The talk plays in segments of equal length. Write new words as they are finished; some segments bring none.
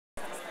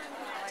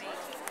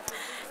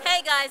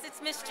Hey guys,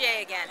 it's Miss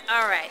J again.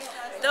 Alright,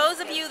 those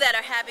of you that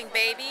are having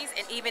babies,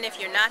 and even if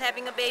you're not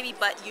having a baby,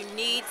 but you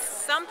need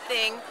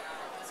something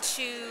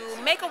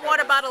to make a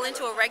water bottle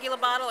into a regular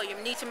bottle, or you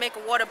need to make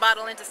a water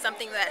bottle into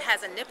something that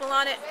has a nipple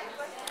on it,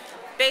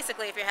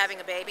 basically if you're having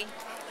a baby,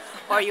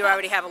 or you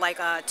already have like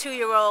a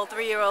 2-year-old,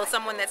 3-year-old,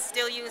 someone that's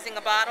still using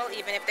a bottle,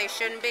 even if they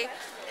shouldn't be,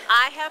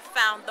 I have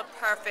found the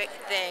perfect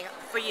thing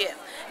for you.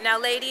 Now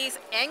ladies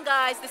and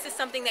guys, this is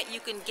something that you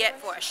can get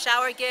for a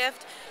shower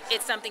gift.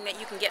 It's something that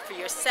you can get for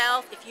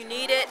yourself if you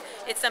need it.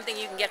 It's something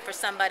you can get for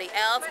somebody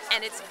else,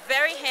 and it's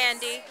very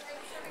handy,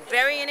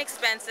 very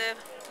inexpensive.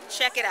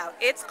 Check it out.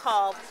 It's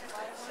called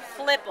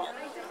Flipple.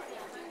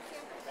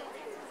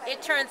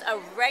 It turns a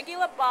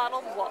regular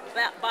bottle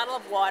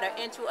of water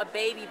into a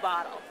baby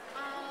bottle.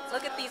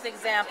 Look at these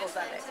examples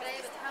of it.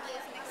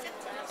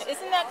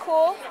 Isn't that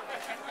cool?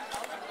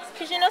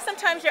 Because you know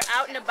sometimes you're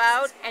out and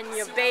about and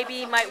your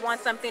baby might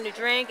want something to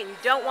drink and you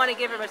don't want to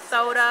give her a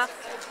soda,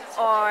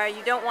 or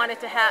you don't want it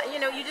to have, you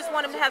know, you just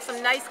want them to have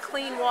some nice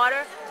clean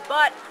water,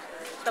 but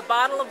the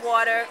bottle of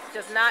water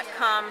does not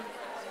come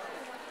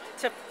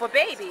for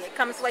baby. It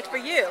comes like for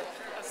you.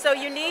 So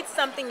you need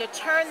something to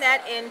turn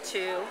that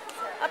into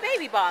a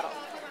baby bottle.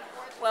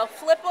 Well,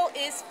 Flipple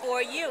is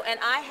for you, and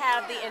I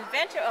have the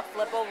inventor of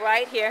Flipple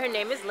right here. Her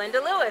name is Linda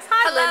Lewis.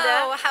 Hi, Hello,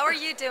 Linda. how are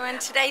you doing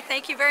today?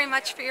 Thank you very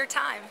much for your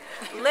time.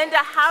 Linda,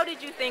 how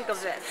did you think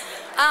of this?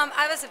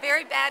 I was a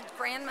very bad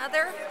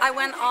grandmother. I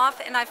went off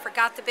and I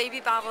forgot the baby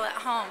bottle at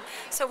home.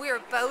 So we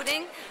were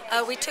boating.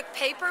 We took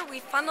paper,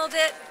 we funneled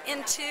it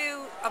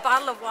into a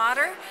bottle of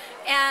water,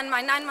 and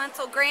my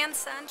 9-month-old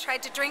grandson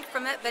tried to drink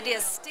from it, but he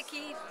is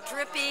sticky,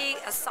 drippy,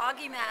 a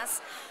soggy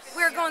mess.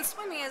 We were going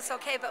swimming, it's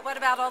okay, but what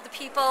about all the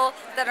people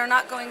that are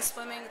not going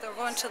swimming? They're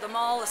going to the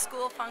mall, a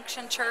school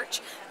function, church.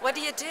 What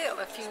do you do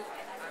if you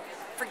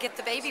forget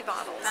the baby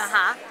bottles?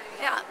 Yeah.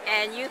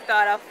 And you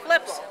thought of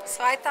Flipple.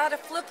 So I thought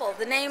of Flipple.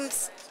 The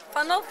name's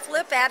funnel,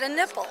 flip, add a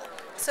nipple.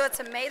 So it's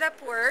a made-up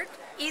word.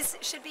 Easy,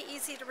 should be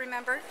easy to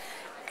remember.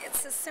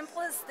 It's as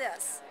simple as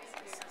this.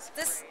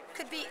 This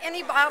could be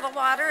any bottle of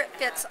water. It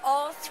fits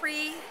all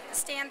 3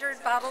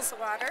 standard bottles of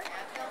water.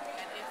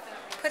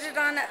 Put it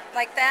on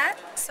like that,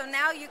 so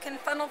now you can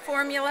funnel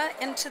formula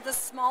into the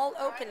small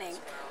opening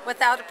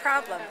without a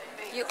problem.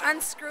 You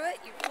unscrew it,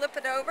 you flip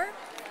it over,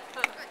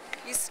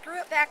 you screw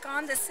it back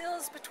on. The seal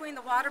is between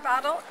the water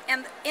bottle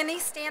and any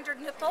standard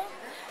nipple,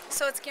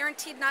 so it's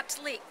guaranteed not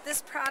to leak.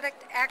 This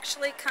product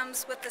actually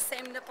comes with the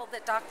same nipple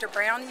that Dr.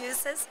 Brown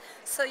uses,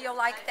 so you'll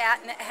like that,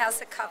 and it has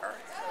a cover.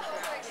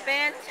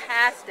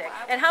 Fantastic.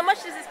 And how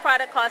much does this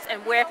product cost,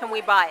 and where can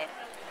we buy it?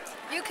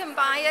 You can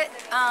buy it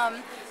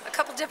a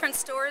couple different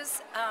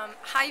stores,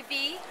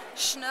 Hy-Vee,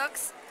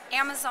 Schnucks,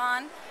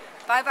 Amazon.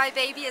 Bye Bye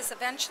Baby is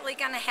eventually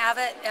going to have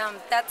it.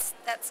 That's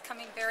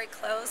coming very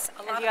close.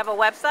 And do you have a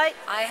website?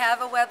 I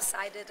have a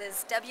website. It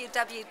is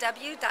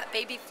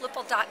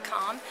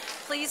www.babyflipple.com.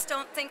 Please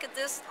don't think of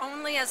this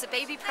only as a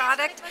baby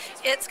product.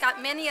 It's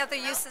got many other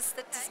uses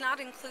that does not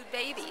include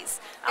babies.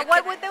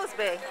 What would those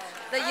be?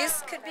 The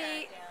use could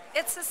be,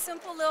 it's a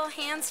simple little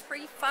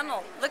hands-free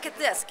funnel. Look at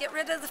this. Get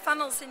rid of the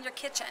funnels in your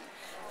kitchen.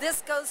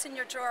 This goes in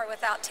your drawer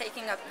without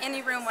taking up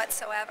any room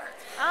whatsoever.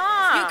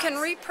 You can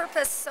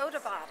repurpose soda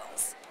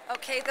bottles.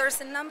 Okay,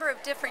 there's a number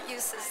of different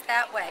uses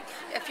that way.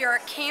 If you're a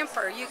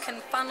camper, you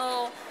can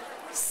funnel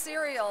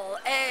cereal,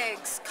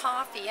 eggs,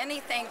 coffee,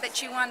 anything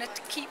that you wanted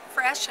to keep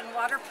fresh and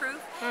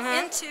waterproof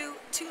into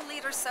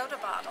 2-liter soda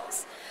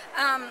bottles.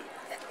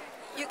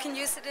 You can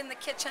use it in the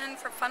kitchen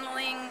for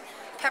funneling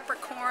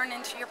peppercorn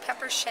into your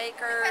pepper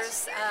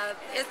shakers.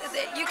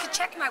 You can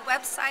check my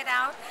website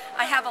out.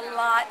 I have a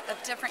lot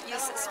of different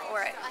uses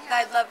for it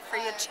that I'd love for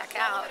you to check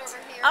out.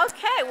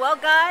 Okay, well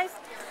guys,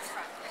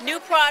 new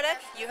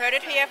product. You heard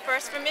it here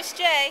first from Miss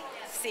J.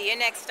 See you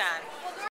next time.